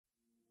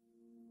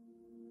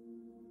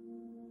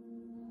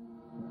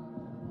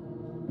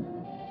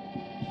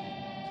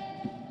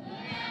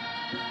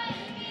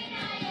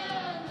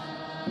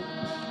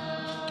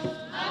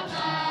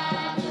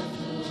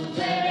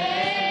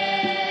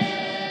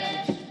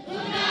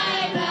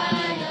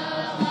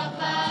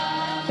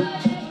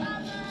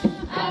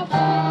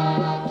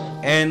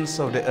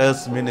Ends of the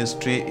Earth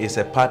Ministry is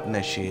a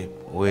partnership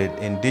with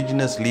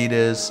indigenous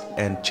leaders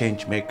and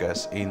change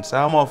makers in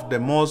some of the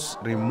most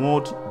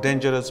remote,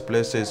 dangerous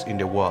places in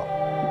the world.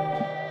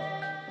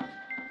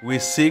 We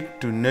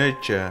seek to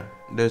nurture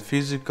the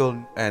physical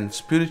and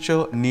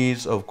spiritual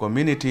needs of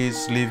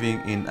communities living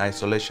in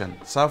isolation,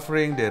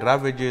 suffering the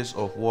ravages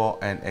of war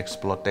and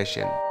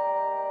exploitation.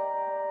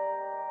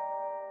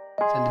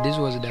 And this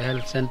was the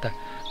health center,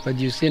 but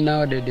you see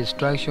now the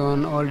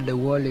destruction, all the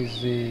wall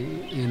is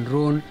in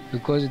ruin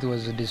because it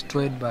was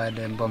destroyed by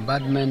the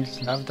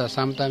bombardments. After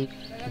some time,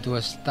 it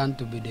was turned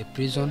to be the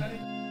prison.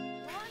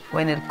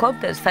 When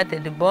helicopters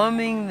started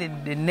bombing,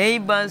 the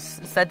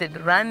neighbors started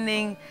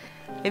running.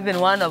 Even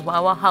one of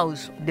our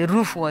house, the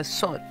roof was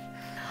shot,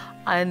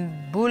 and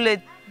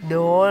bullet the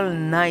whole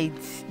night,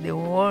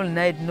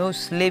 no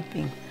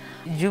sleeping.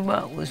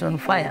 Juba was on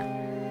fire.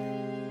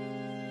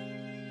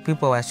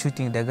 People were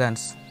shooting the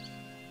guns,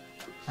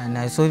 and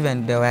I saw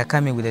even they were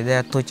coming with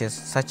their torches,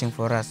 searching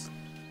for us.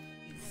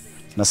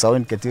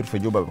 نساوين كتير في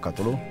جوبا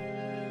بقتلوه.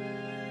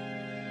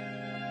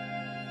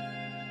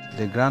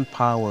 The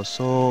grandpa was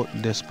so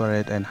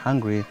desperate and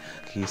hungry,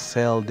 he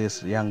sold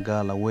this young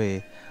girl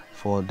away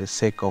for the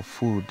sake of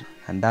food,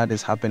 and that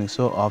is happening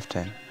so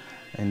often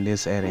in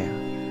this area.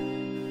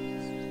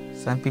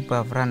 Some people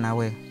have run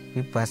away,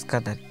 people are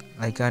scattered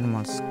like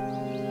animals.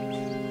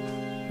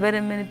 Very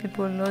many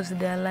people lost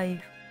their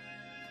life.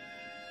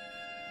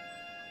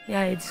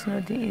 Yeah, it's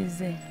not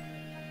easy.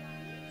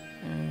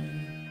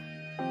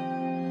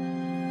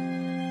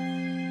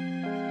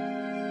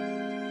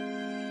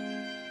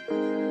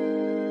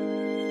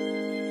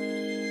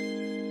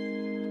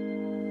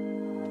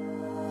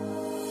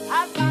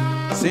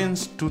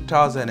 Since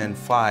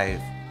 2005,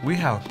 we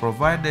have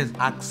provided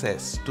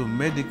access to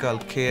medical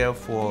care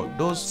for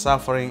those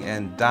suffering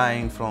and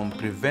dying from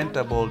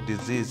preventable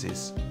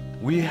diseases.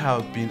 We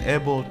have been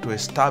able to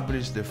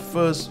establish the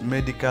first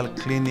medical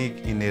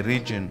clinic in a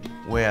region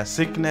where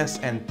sickness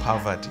and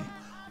poverty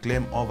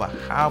claim over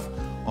half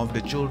of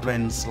the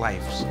children's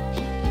lives.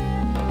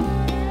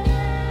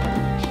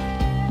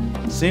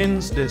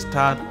 Since the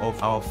start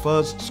of our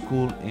first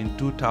school in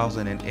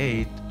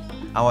 2008,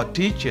 our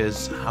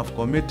teachers have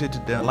committed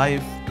their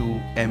life to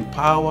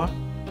empower,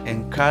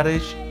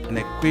 encourage, and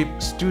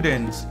equip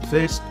students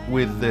faced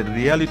with the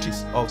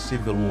realities of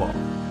civil war.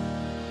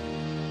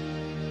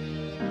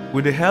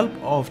 With the help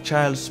of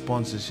child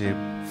sponsorship,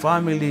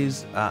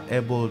 families are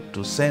able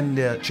to send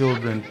their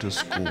children to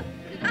school.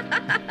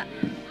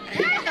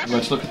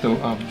 Let's look at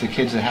the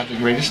kids that have the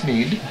greatest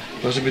need.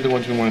 Those will be the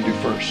ones we want to do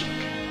first.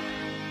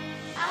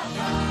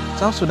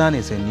 South Sudan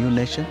is a new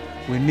nation.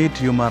 We need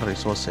human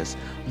resources,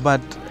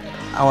 but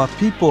our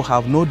people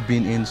have not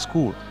been in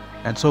school.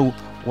 And so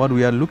what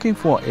we are looking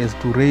for is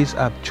to raise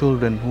up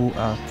children who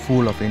are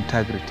full of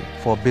integrity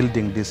for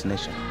building this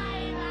nation.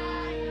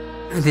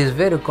 It is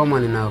very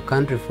common in our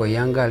country for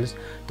young girls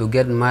to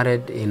get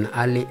married in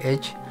early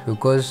age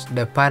because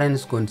the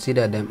parents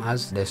consider them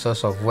as the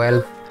source of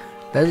wealth.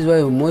 That is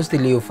why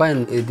mostly you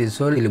find it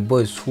is only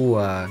boys who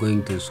are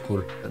going to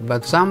school.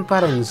 But some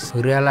parents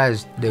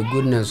realize the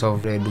goodness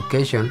of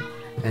education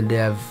and they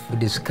have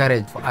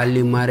discouraged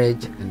early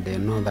marriage, and they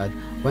know that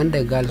when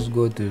the girls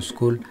go to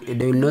school,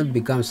 they will not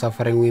become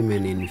suffering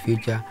women in the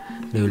future.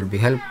 They will be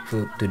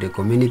helpful to the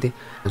community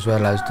as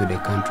well as to the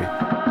country.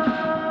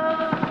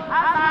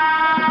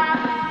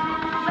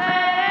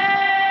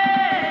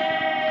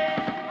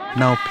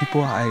 Now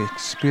people are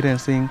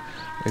experiencing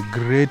a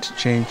great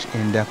change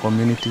in their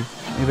community.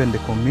 Even the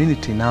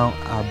community now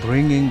are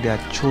bringing their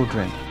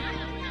children.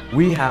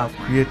 We have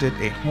created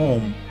a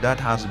home that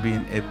has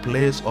been a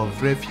place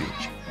of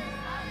refuge.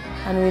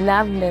 And we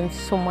love them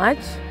so much.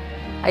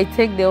 I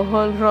take the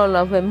whole role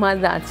of a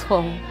mother at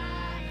home.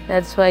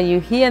 That's why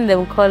you hear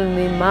them call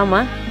me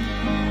Mama.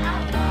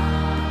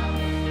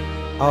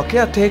 Our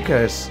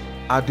caretakers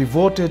are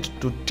devoted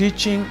to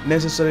teaching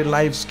necessary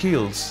life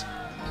skills,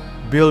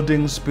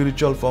 building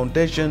spiritual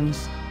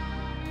foundations,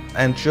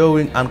 and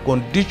showing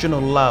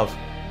unconditional love,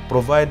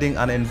 providing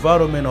an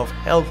environment of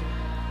health,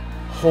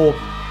 hope,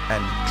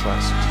 and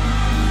trust.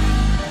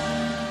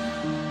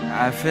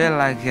 I feel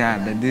like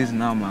that this is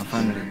now my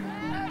family.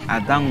 I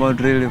thank God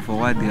really for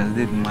what He has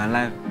did in my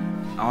life.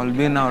 I will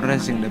be now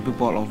raising the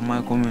people of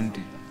my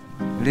community,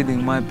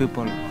 leading my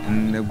people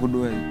in a good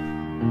way.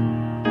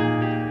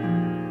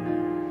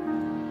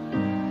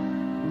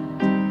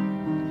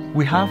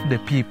 We have the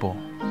people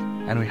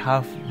and we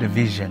have the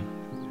vision.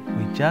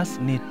 We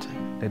just need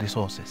the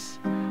resources.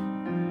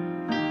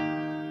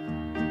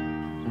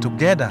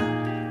 Together,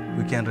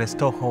 we can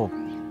restore hope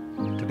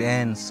to the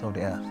ends of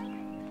the earth.